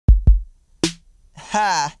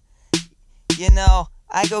Ha! You know,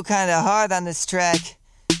 I go kinda hard on this track,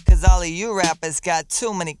 'cause all of you rappers got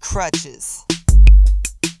too many crutches.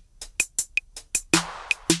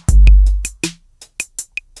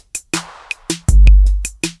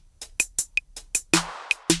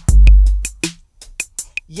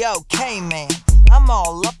 Yo, K-Man, I'm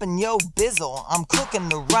all up in yo bizzle. I'm cooking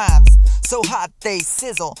the rhymes so hot they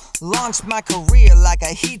sizzle. Launched my career like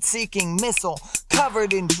a heat-seeking missile.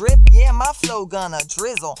 Covered in drip, yeah, my flow gonna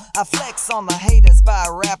drizzle. I flex on the haters by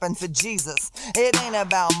rapping for Jesus. It ain't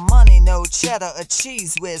about money, no cheddar or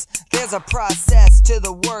cheese whiz. There's a process to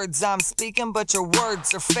the words I'm speaking, but your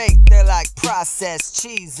words are fake, they're like processed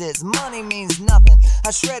cheeses. Money means nothing,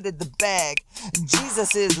 I shredded the bag.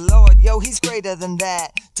 Jesus is Lord, yo, he's greater than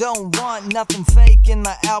that. Don't want nothing fake in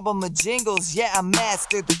my album of jingles. Yeah, I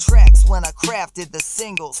mastered the tracks when I crafted the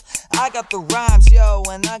singles. I got the rhymes, yo,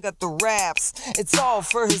 and I got the raps. It's all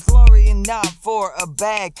for his glory and not for a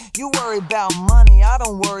bag. You worry about money, I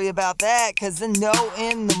don't worry about that, 'cause I know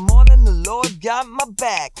in the morning the Lord got my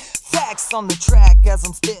back. Facts on the track as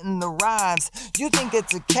I'm spitting the rhymes. You think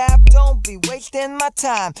it's a cap? Don't be wasting my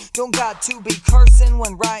time. Don't got to be cursing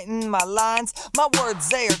when writing my lines. My words,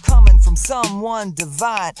 they are coming from someone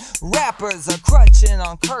divine. Rappers are crutching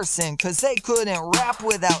on cursing, 'cause they couldn't rap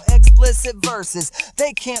without explicit verses.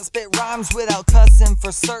 They can't spit rhymes without cussing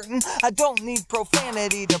for certain. I don't need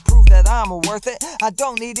profanity to prove that I'm worth it. I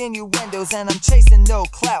don't need innuendos and I'm chasing no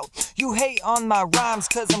clout. You hate on my rhymes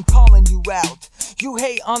 'cause I'm calling you out. You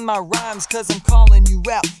hate on my rhymes 'cause I'm calling you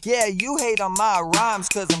out. Yeah, you hate on my rhymes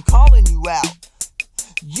 'cause I'm calling you out.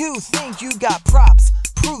 You think you got props,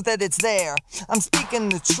 prove that it's there. I'm speaking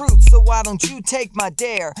the truth, so why don't you take my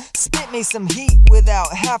dare? Spit me some heat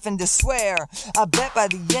without having to swear. I bet by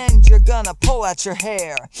the end you're gonna pull out your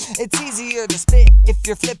hair. It's easier to spit if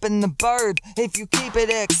you're flipping the bird. If you keep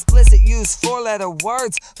it explicit, use 4-letter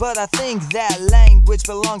words. But I think that language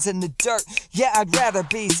belongs in the dirt. Yeah, I'd rather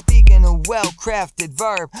be speaking a well-crafted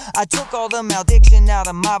verb. I took all the maldiction out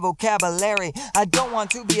of my vocabulary. I don't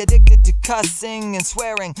want to be addicted to cussing and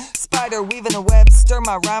swearing. Spider weaving a web, stir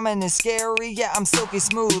my rhyming is scary. Yeah, I'm silky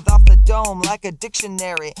smooth off the dome like a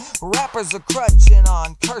dictionary. Rappers are crutching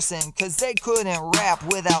on cursing, 'cause they couldn't rap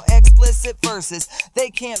without explicit verses. They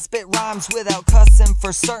can't spit rhymes without cussing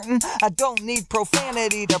for certain. I don't need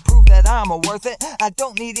profanity to prove that I'm worth it. I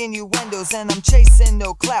don't need innuendos and I'm chasing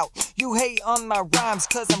no clout. You hate on my rhymes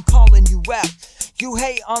 'cause I'm calling you out. You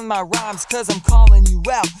hate on my rhymes 'cause I'm calling you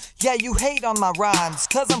out. Yeah, you hate on my rhymes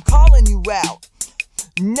 'cause I'm calling you out.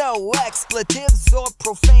 No expletives or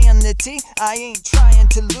profanity. I ain't trying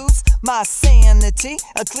to lose my sanity.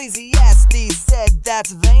 Ecclesiastes said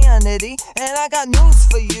that's vanity. And I got news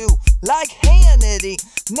for you, like Hannity.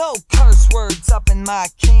 No curse words up in my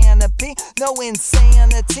canopy. No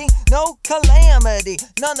insanity, no calamity.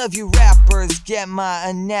 None of you rappers get my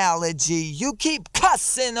analogy. You keep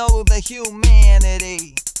cussing over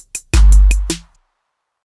humanity.